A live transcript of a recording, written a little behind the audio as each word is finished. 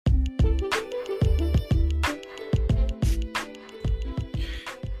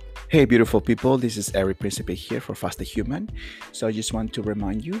Hey, beautiful people, this is Eric Principe here for Faster Human. So, I just want to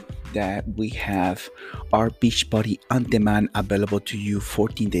remind you that we have our Beachbody on demand available to you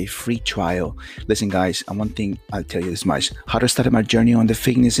 14-day free trial. Listen, guys, and one thing I'll tell you this much how to start my journey on the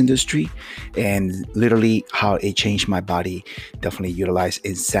fitness industry and literally how it changed my body. Definitely utilize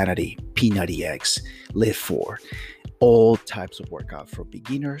Insanity, P90X, Live 4, all types of workout from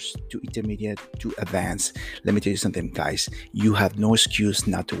beginners to intermediate to advanced. Let me tell you something, guys. You have no excuse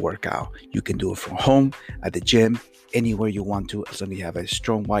not to work out. You can do it from home, at the gym, anywhere you want to, as long as you have a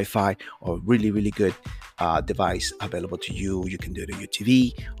strong Wi-Fi or really, really good device available to you. You can do it on your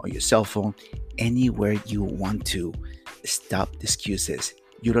TV, on your cell phone, anywhere you want to. Stop the excuses.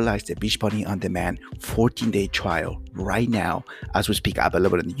 Utilize the Beachbody On Demand 14-day trial right now as we speak,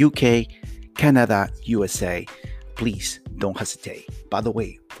 available in the UK, Canada, USA. Please don't hesitate. By the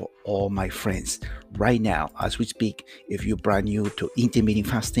way, for all my friends, right now, as we speak, if you're brand new to intermittent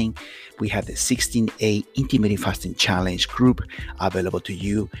fasting, we have the 16A intermittent fasting challenge group available to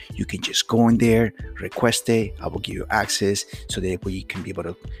you. You can just go in there, request it. I will give you access so that we can be able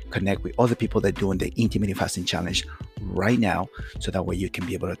to connect with other people that are doing the intermittent fasting challenge right now. So that way you can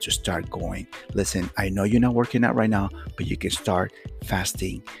be able to start going. Listen, I know you're not working out right now, but you can start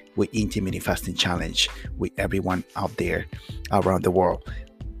fasting with intermittent fasting challenge with everyone out there around the world.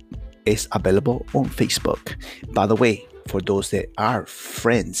 It's available on Facebook. By the way, for those that are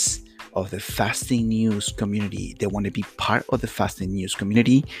friends of the fasting news community, they want to be part of the fasting news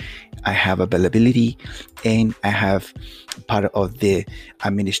community, I have availability and I have part of the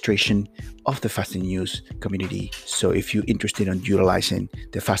administration of the fasting news community. So if you're interested in utilizing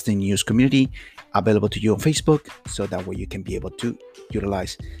the fasting news community, available to you on Facebook, so that way you can be able to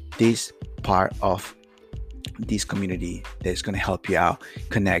utilize this part of this community that's going to help you out,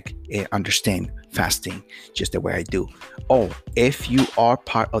 connect, and understand fasting just the way I do. Oh, if you are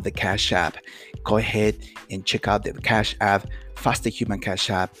part of the Cash App, go ahead and check out the Cash App, Faster Human Cash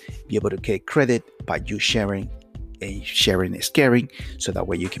App. Be able to get credit by you sharing, and sharing is caring. So that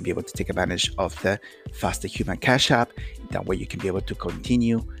way you can be able to take advantage of the Faster Human Cash App. That way you can be able to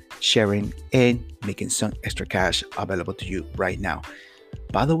continue sharing and making some extra cash available to you right now.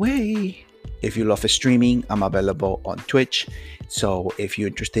 By the way, if you love streaming, I'm available on Twitch. So if you're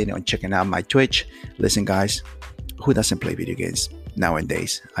interested in checking out my Twitch, listen, guys, who doesn't play video games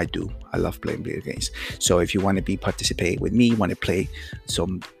nowadays? I do. I love playing video games. So if you want to be participate with me, want to play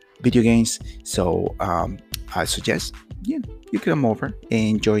some video games, so I suggest, yeah, you can come over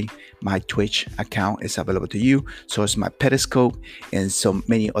and enjoy my Twitch account. It's available to you. So it's my Periscope and so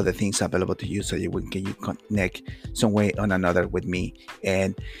many other things available to you, so you can you connect some way or another with me.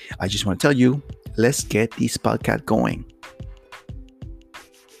 And I just want to tell you, let's get this podcast going.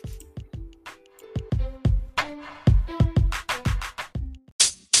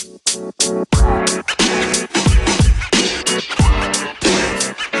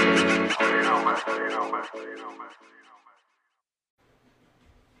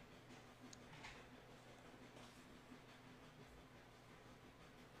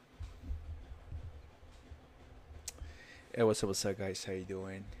 Hey, what's up, guys? How you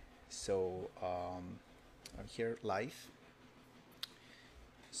doing? So, I'm here live.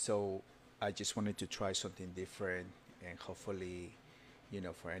 So, I just wanted to try something different, and hopefully,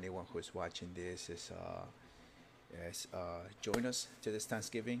 for anyone who's watching this, join us to this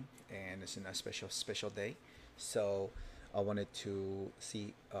Thanksgiving, and it's a special day. So, I wanted to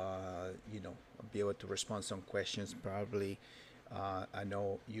see, be able to respond some questions. Probably, I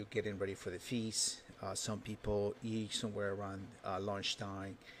know you're getting ready for the feast. Some people eat somewhere around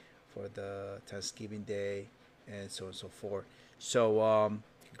lunchtime for the Thanksgiving Day, and so on and so forth. So,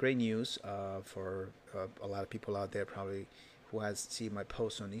 great news for a lot of people out there probably who has seen my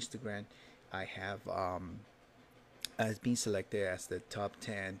post on Instagram. I have has been selected as the top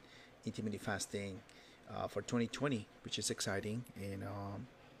 10 intermittent fasting for 2020, which is exciting, and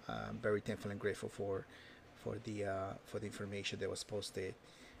I'm very thankful and grateful for the information that was posted.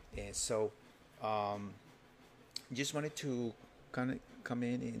 And so, um, just wanted to kind of come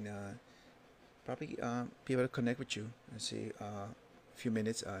in and probably be able to connect with you and see a few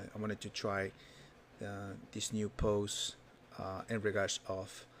minutes. I wanted to try this new post in regards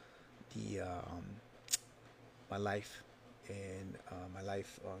of the my life and my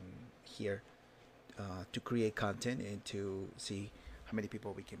life on here to create content and to see how many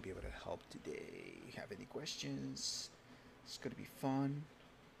people we can be able to help today. Have any questions? It's gonna be fun.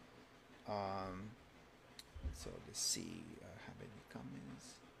 Um, so let's see. Have any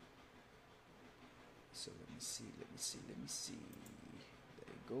comments? So let me see. Let me see.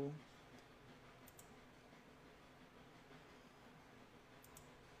 There you go.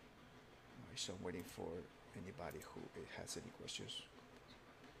 so I'm waiting for anybody who has any questions.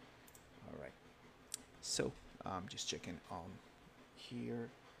 All right. So I'm just checking on here,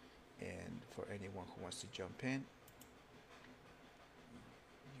 and for anyone who wants to jump in,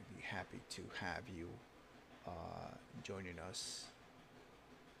 you'd be happy to have you joining us.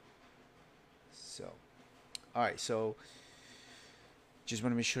 So, all right. So just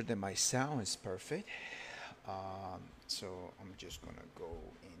want to make sure that my sound is perfect. So I'm just gonna go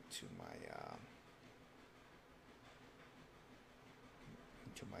into my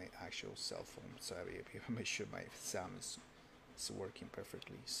actual cell phone, so I'll be able to make sure my sound is working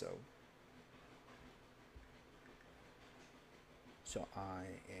perfectly. So I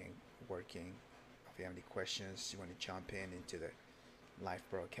am working. If you have any questions, you want to jump in into the live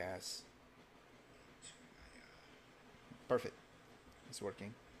broadcast. Perfect. It's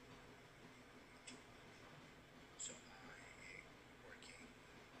working. So I am working.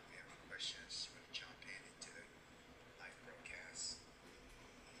 If you have any questions, you want to jump in into the live broadcast.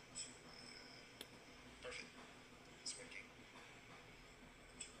 Perfect. It's working.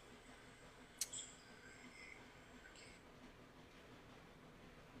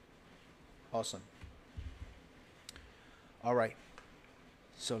 Awesome. All right.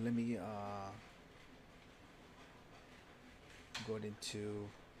 So let me go into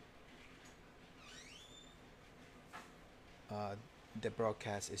uh, the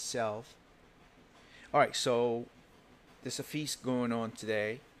broadcast itself. All right. So there's a feast going on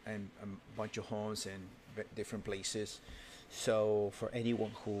today, and a bunch of homes in different places. So for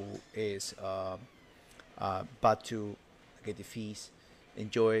anyone who is about to get the feast,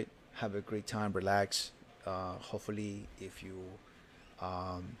 enjoy it, have a great time, relax. Hopefully, if you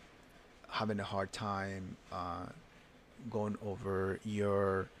um, having a hard time going over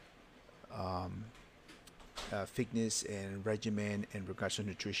your um, fitness and regimen in regards to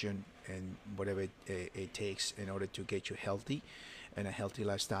nutrition and whatever it takes in order to get you healthy and a healthy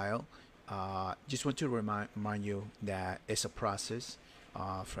lifestyle. Just want to remind you that it's a process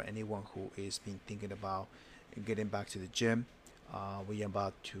for anyone who is been thinking about getting back to the gym. We are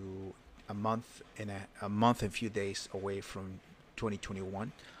about to a month and few days away from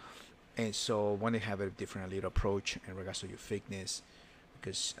 2021, and so want to have a different little approach in regards to your fitness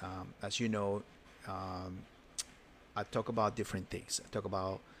because as you know, um, I talk about different things. I talk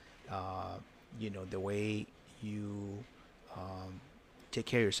about uh, the way you um, take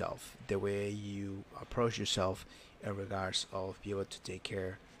care of yourself, the way you approach yourself in regards of be able to take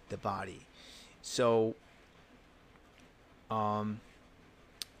care the body. So um,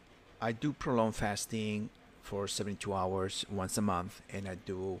 I do prolonged fasting for 72 hours once a month, and I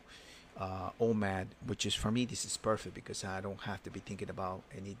do OMAD, which is for me this is perfect because I don't have to be thinking about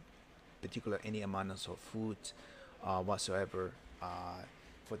any amount of food whatsoever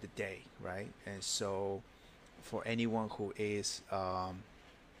for the day, right? And so for anyone who is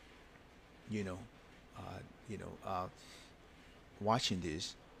you know uh, you know watching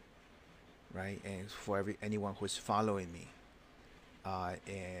this, right, and for anyone who's following me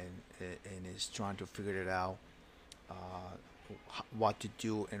and is trying to figure it out, uh, what to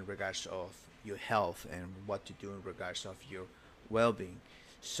do in regards of your health and what to do in regards of your well-being.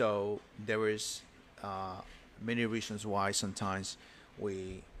 So there is uh, many reasons why sometimes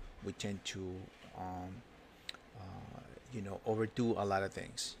we we tend to um, overdo a lot of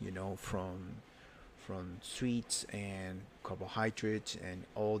things, from sweets and carbohydrates and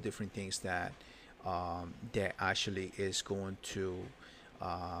all different things that actually is going to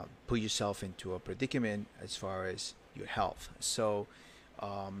put yourself into a predicament as far as your health. So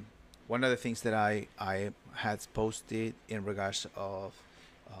um, one of the things that I had posted in regards of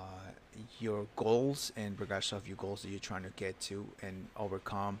your goals and regards of your goals that you're trying to get to and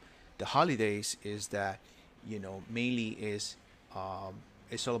overcome the holidays is that mainly is um,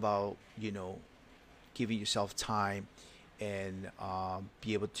 it's all about giving yourself time and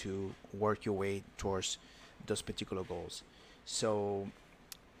be able to work your way towards those particular goals. So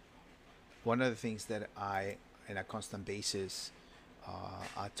one of the things that I, on a constant basis,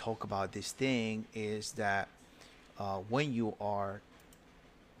 I talk about this thing is that when you are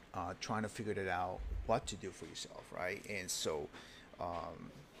trying to figure it out, what to do for yourself, right? And so,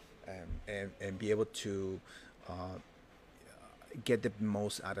 um, and be able to uh, get the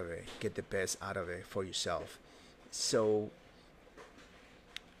most out of it, get the best out of it for yourself. So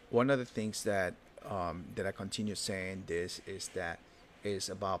one of the things that I continue saying this is that is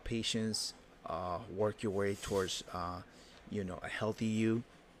about patience. Work your way towards a healthy you,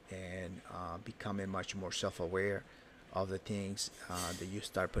 and becoming much more self-aware of the things that you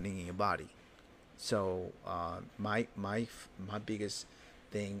start putting in your body. So my biggest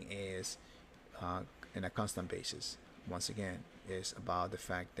thing is uh, in a constant basis. Once again, is about the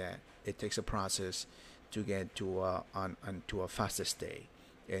fact that it takes a process to get to to a faster state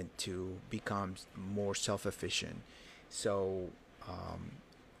and to become more self-efficient. So um,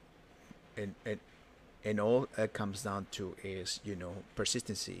 and and all it comes down to is,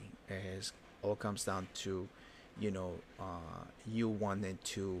 persistency. Is all comes down to, you wanting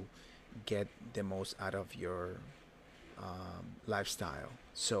to get the most out of your lifestyle.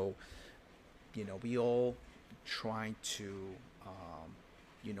 So we all trying to um,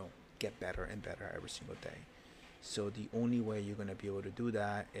 you know get better and better every single day. So the only way you're going to be able to do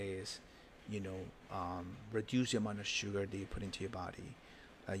that is, reduce the amount of sugar that you put into your body.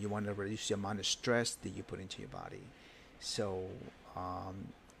 You want to reduce the amount of stress that you put into your body. So um,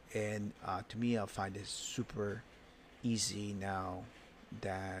 and to me, I find it super easy now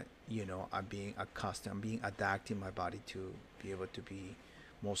that I'm being accustomed, I'm being adapting my body to be able to be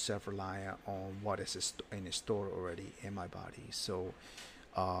more self-reliant on what is in the store already in my body. So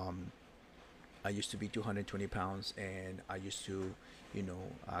um, I used to be 220 pounds, and I used to,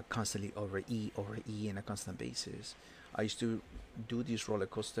 constantly overeat on a constant basis. I used to do this roller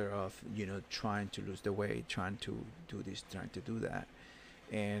coaster of, trying to lose the weight, trying to do this, trying to do that.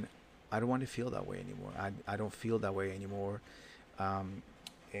 And I don't want to feel that way anymore. I don't feel that way anymore. Um,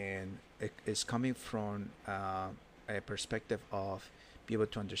 and it's coming from a perspective of be able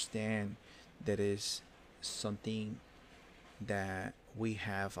to understand that is something that we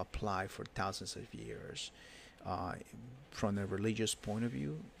have applied for thousands of years, uh, from a religious point of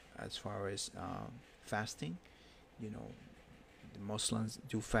view, as far as fasting. You know, the Muslims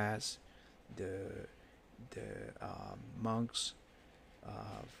do fast, the monks,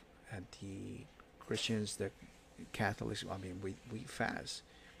 uh, and the Christians, the Catholics. I mean, we fast.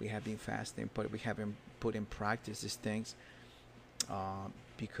 We have been fasting, but we haven't put in practice these things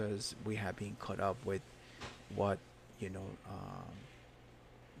because we have been caught up with what you know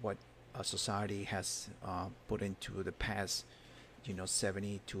what a society has put into the past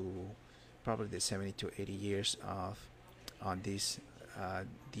 70 to probably the 70 to 80 years of on this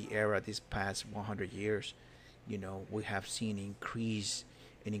the era, this past 100 years. We have seen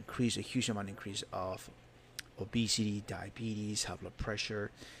a huge amount increase of obesity, diabetes, high blood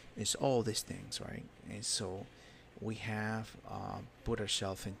pressure. It's all these things, right? And so we have put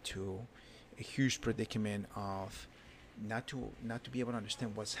ourselves into a huge predicament of not to be able to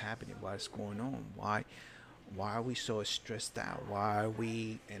understand what's happening, what's going on, why are we so stressed out, why are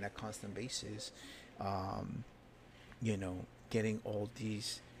we in a constant basis, um, you know, getting all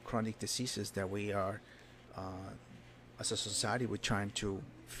these chronic diseases that we are, uh, as a society, we're trying to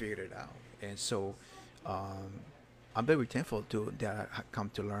figure it out. And so um, I'm very thankful to that I come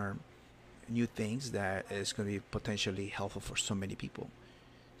to learn new things that is going to be potentially helpful for so many people.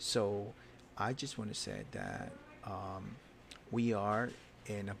 So I just want to say that we are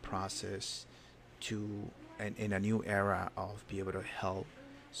in a process to and in a new era of be able to help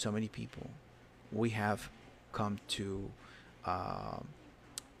so many people. We have come um,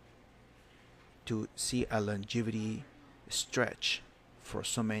 to see a longevity stretch for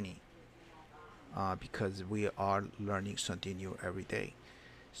so many because we are learning something new every day.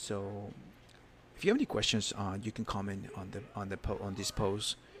 So if you have any questions, you can comment on this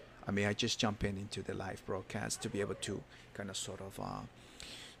post. I mean, I just jump into the live broadcast to be able to kind of sort of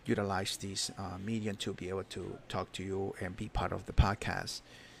utilize this medium to be able to talk to you and be part of the podcast.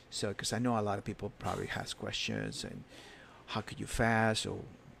 So, because I know a lot of people probably has questions and how could you fast, or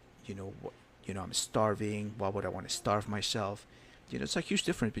what, I'm starving. Why would I want to starve myself? It's a huge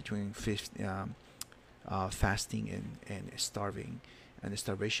difference between fasting and starving and the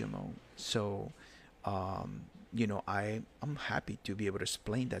starvation mode. So I'm happy to be able to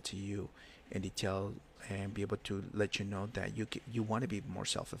explain that to you in detail and be able to let you know that you want to be more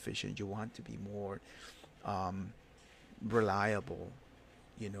self-efficient, you want to be more um, reliable,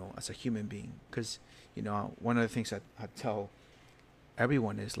 as a human being. Because one of the things that I tell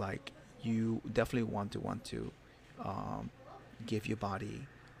everyone is like, you definitely want to um, give your body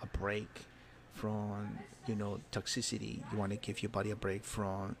a break from toxicity. You want to give your body a break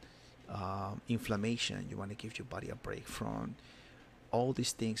from inflammation. You want to give your body a break from all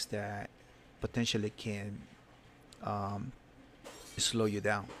these things that potentially can um, slow you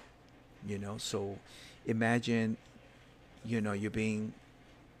down. So imagine you're being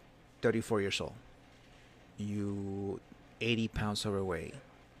 34 years old, you 80 pounds overweight,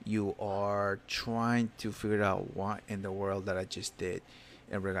 you are trying to figure out what in the world that I just did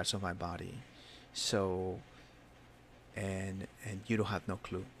in regards to my body. So and you don't have no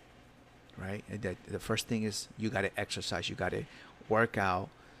clue, right? And that the first thing is you got to exercise, you got to work out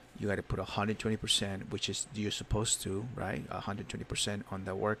You got to put 120%, which is you're supposed to, right? 120% on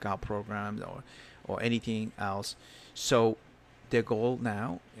the workout programs or anything else. So the goal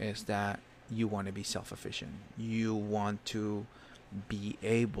now is that you want to be self-efficient. You want to be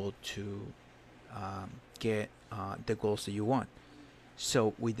able to get the goals that you want.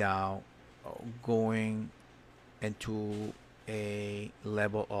 So without going into a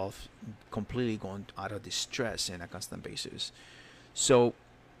level of completely going out of distress in a constant basis. So,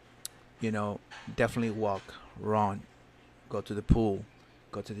 definitely walk, run, go to the pool,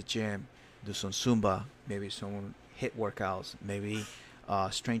 go to the gym, do some Zumba, maybe some HIIT workouts, maybe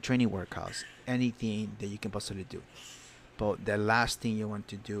strength training workouts, anything that you can possibly do. But the last thing you want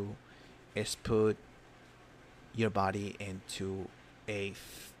to do is put your body into a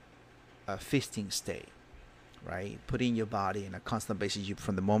feasting state, right? Putting your body in a constant basis.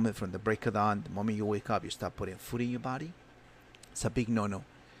 From the break of dawn, the moment you wake up, you start putting food in your body. It's a big no-no.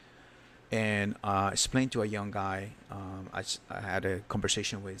 And explained to a young guy. I had a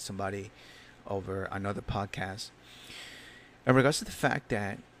conversation with somebody over another podcast in regards to the fact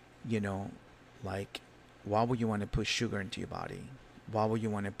that, like, why would you want to put sugar into your body? Why would you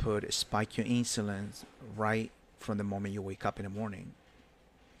want to spike your insulin right from the moment you wake up in the morning?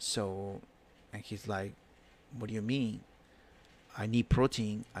 So, and he's like, what do you mean? I need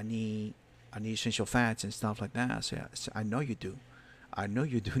protein. I need essential fats and stuff like that. So I know you do. I know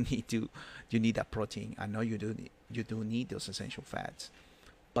you do you need that protein. I know you do need those essential fats.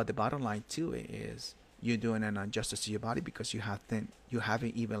 But the bottom line to it is you're doing an injustice to your body because you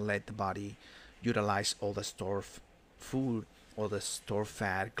haven't even let the body utilize all the stored food, all the stored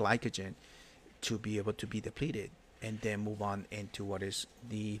fat, glycogen, to be able to be depleted, and then move on into what is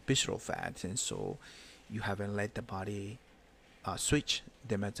the visceral fats. And so you haven't let the body switch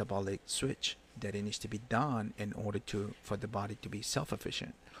the metabolic switch that it needs to be done in order for the body to be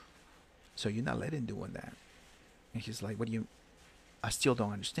self-efficient. So you're not letting doing that. And he's like, I still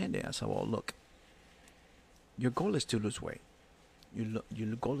don't understand it. I said, well, look, your goal is to lose weight.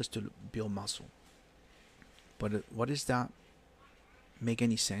 Your goal is to build muscle. But what does that make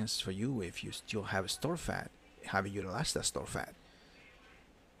any sense for you if you still have stored fat, haven't utilized that stored fat,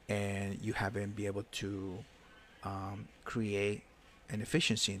 and you haven't been able to create an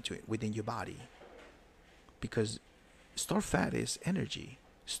efficiency into it within your body? Because stored fat is energy.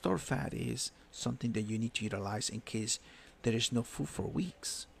 Stored fat is something that you need to utilize in case there is no food for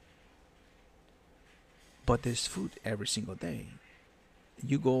weeks. But there's food every single day.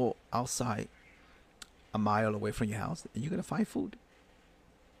 You go outside a mile away from your house and you're going to find food.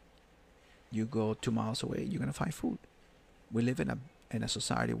 You go 2 miles away, you're going to find food. We live in a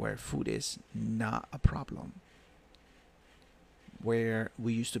society where food is not a problem. Where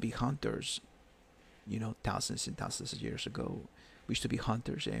we used to be hunters, thousands and thousands of years ago. We used to be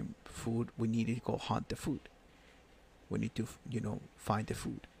hunters, and food, we needed to go hunt the food. We need to, find the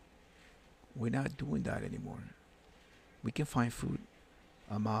food. We're not doing that anymore. We can find food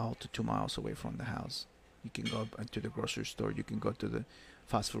a mile to 2 miles away from the house. You can go to the grocery store. You can go to the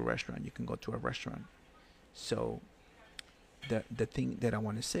fast food restaurant. You can go to a restaurant. So the thing that I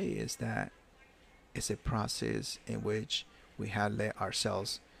want to say is that it's a process in which we have let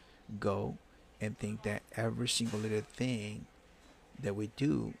ourselves go and think that every single little thing that we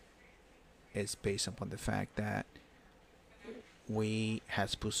do is based upon the fact that we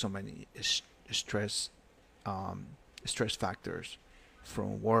has put so many stress factors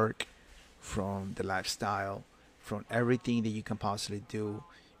from work, from the lifestyle, from everything that you can possibly do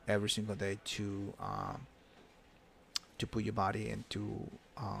every single day to put your body into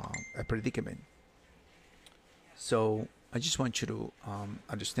a predicament. So I just want you to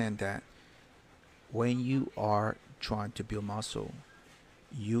understand that when you are trying to build muscle,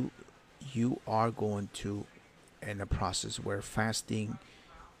 you are going to in a process where fasting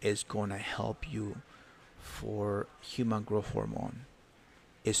is going to help you for human growth hormone.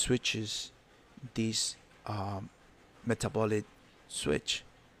 It switches this metabolic switch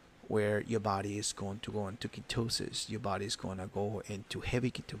where your body is going to go into ketosis. Your body is going to go into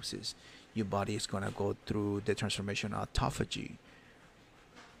heavy ketosis. Your body is going to go through the transformation of autophagy.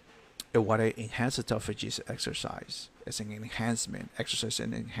 And what enhances autophagy is exercise. It's an enhancement. Exercise is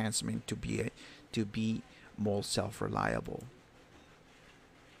an enhancement to be more self-reliable.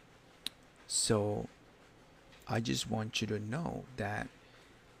 So I just want you to know that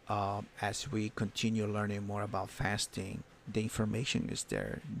as we continue learning more about fasting, the information is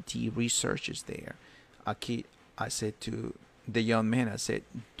there, the research is there. I said to the young man, I said,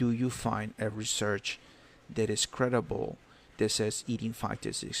 do you find a research that is credible that says eating 5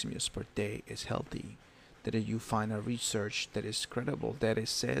 to 6 meals per day is healthy? that you find a research that is credible, that it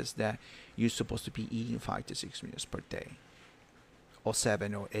says that you're supposed to be eating 5 to 6 meals per day, or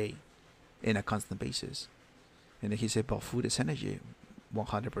 7 or 8, in a constant basis. And then he said, but food is energy.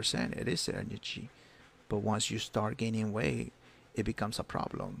 100% it is energy. But once you start gaining weight, it becomes a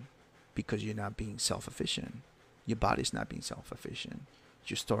problem because you're not being self-efficient. Your body's not being self-efficient.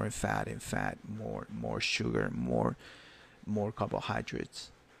 You're storing fat and fat, more sugar, more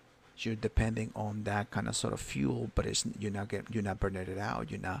carbohydrates. You're depending on that kind of sort of fuel, but you're not burning it out.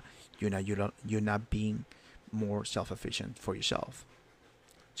 You're not being more self-efficient for yourself.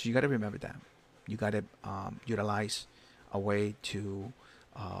 So you got to remember that. You got to utilize a way to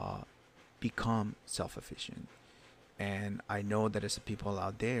uh, become self-efficient. And I know that there's people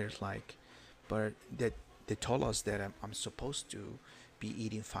out there like, but that they told us that I'm supposed to be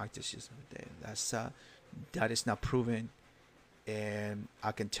eating 5 to 6 a day. That is not proven, and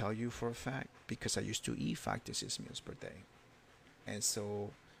I can tell you for a fact because I used to eat 5 to 6 meals per day. And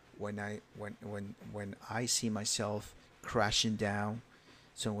so when I see myself crashing down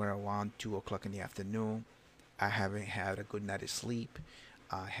somewhere around 2 o'clock in the afternoon, I haven't had a good night of sleep.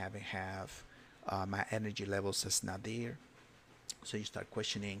 I haven't have my energy levels is not there. So you start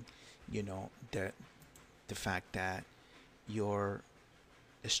questioning, the fact that you're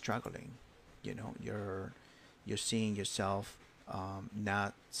struggling. You're seeing yourself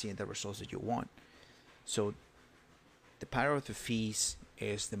not seeing the results that you want. So the power of the feast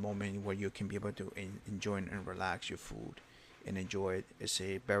is the moment where you can be able to enjoy and relax your food and enjoy it. It's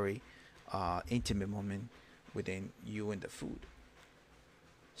a very intimate moment within you and the food.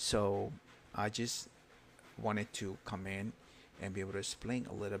 So I just wanted to come in and be able to explain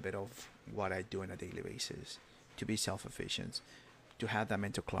a little bit of what I do on a daily basis to be self-efficient, to have that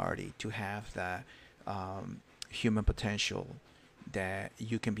mental clarity, to have that human potential, that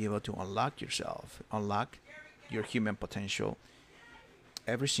you can be able to unlock your human potential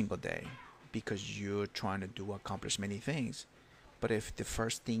every single day, because you're trying to accomplish many things. But if the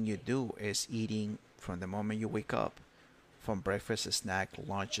first thing you do is eating from the moment you wake up, from breakfast, a snack,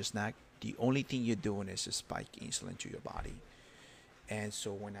 lunch, a snack, the only thing you're doing is to spike insulin to your body. And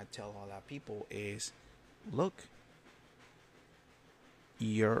so when I tell all our people is, look,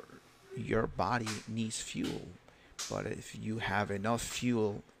 your your body needs fuel, but if you have enough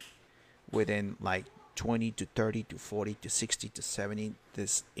fuel within like 20 to 30 to 40 to 60 to 70,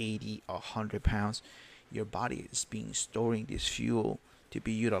 this 80 or 100 pounds, your body is being storing this fuel to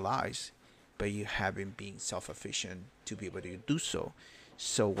be utilized, but you haven't been self-efficient to be able to do so.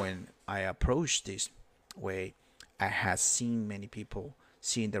 So when I approach this way, I have seen many people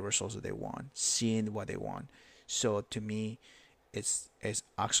seeing the results that they want, seeing what they want. So to me, it's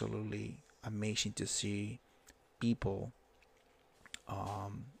absolutely amazing to see people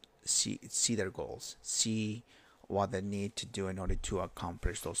see their goals, see what they need to do in order to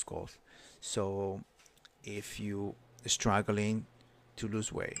accomplish those goals. So if you are struggling to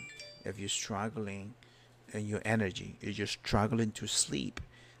lose weight, if you're struggling in your energy, if you're struggling to sleep,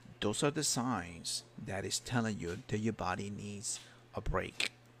 those are the signs that is telling you that your body needs a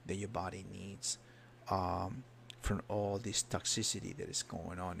break, that your body needs from all this toxicity that is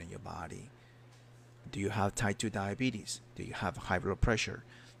going on in your body. Do you have type 2 diabetes? Do you have high blood pressure?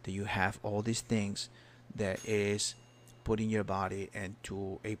 Do you have all these things that is putting your body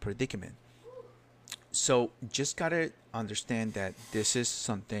into a predicament? So just gotta understand that this is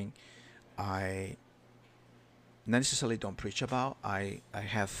something I not necessarily don't preach about. I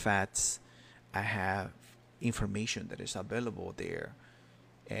have facts, I have information that is available there,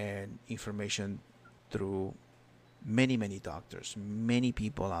 and information through many doctors, many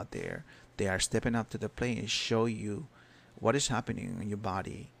people out there. They are stepping up to the plate and show you what is happening in your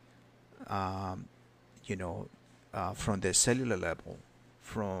body, um, you know, from the cellular level,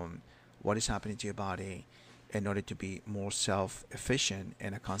 from what is happening to your body in order to be more self-efficient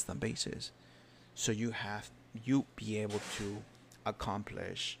in a constant basis. So you be able to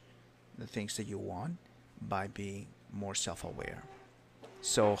accomplish the things that you want by being more self-aware.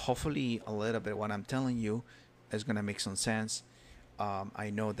 So hopefully a little bit what I'm telling you is gonna make some sense. I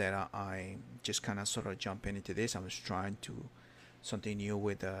know that I just kind of sort of jumping into this. I was trying to something new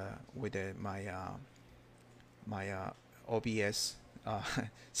with my OBS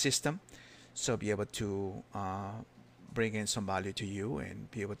system, so be able to bring in some value to you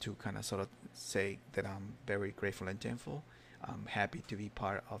and be able to kind of sort of say that I'm very grateful and thankful. I'm happy to be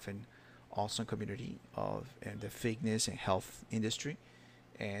part of an awesome community of in the fitness and health industry,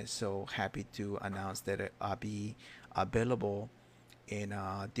 and so happy to announce that I'll be available in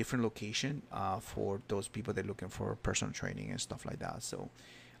a different location for those people that are looking for personal training and stuff like that. So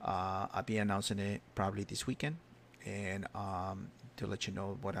I'll be announcing it probably this weekend, and to let you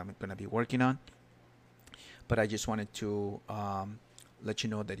know what I'm gonna be working on. But I just wanted to let you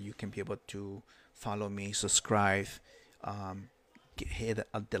know that you can be able to follow me, subscribe, um, hit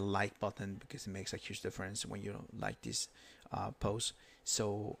the like button because it makes a huge difference when you like this post.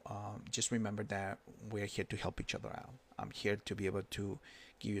 So just remember that we're here to help each other out. I'm here to be able to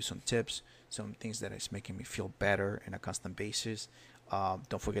give you some tips, some things that is making me feel better on a constant basis.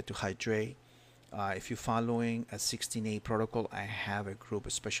 Don't forget to hydrate. If you're following a 16A protocol, I have a group, a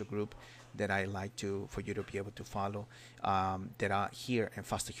special group that I like to for you to be able to follow. That are here in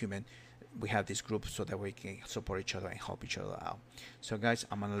Faster Human. We have this group so that we can support each other and help each other out. So, guys,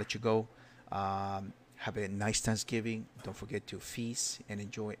 I'm gonna let you go. Have a nice Thanksgiving. Don't forget to feast and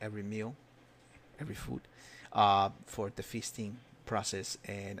enjoy every meal, every food, for the feasting process.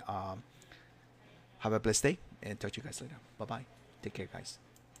 And have a blessed day. And talk to you guys later. Bye bye. Take care, guys.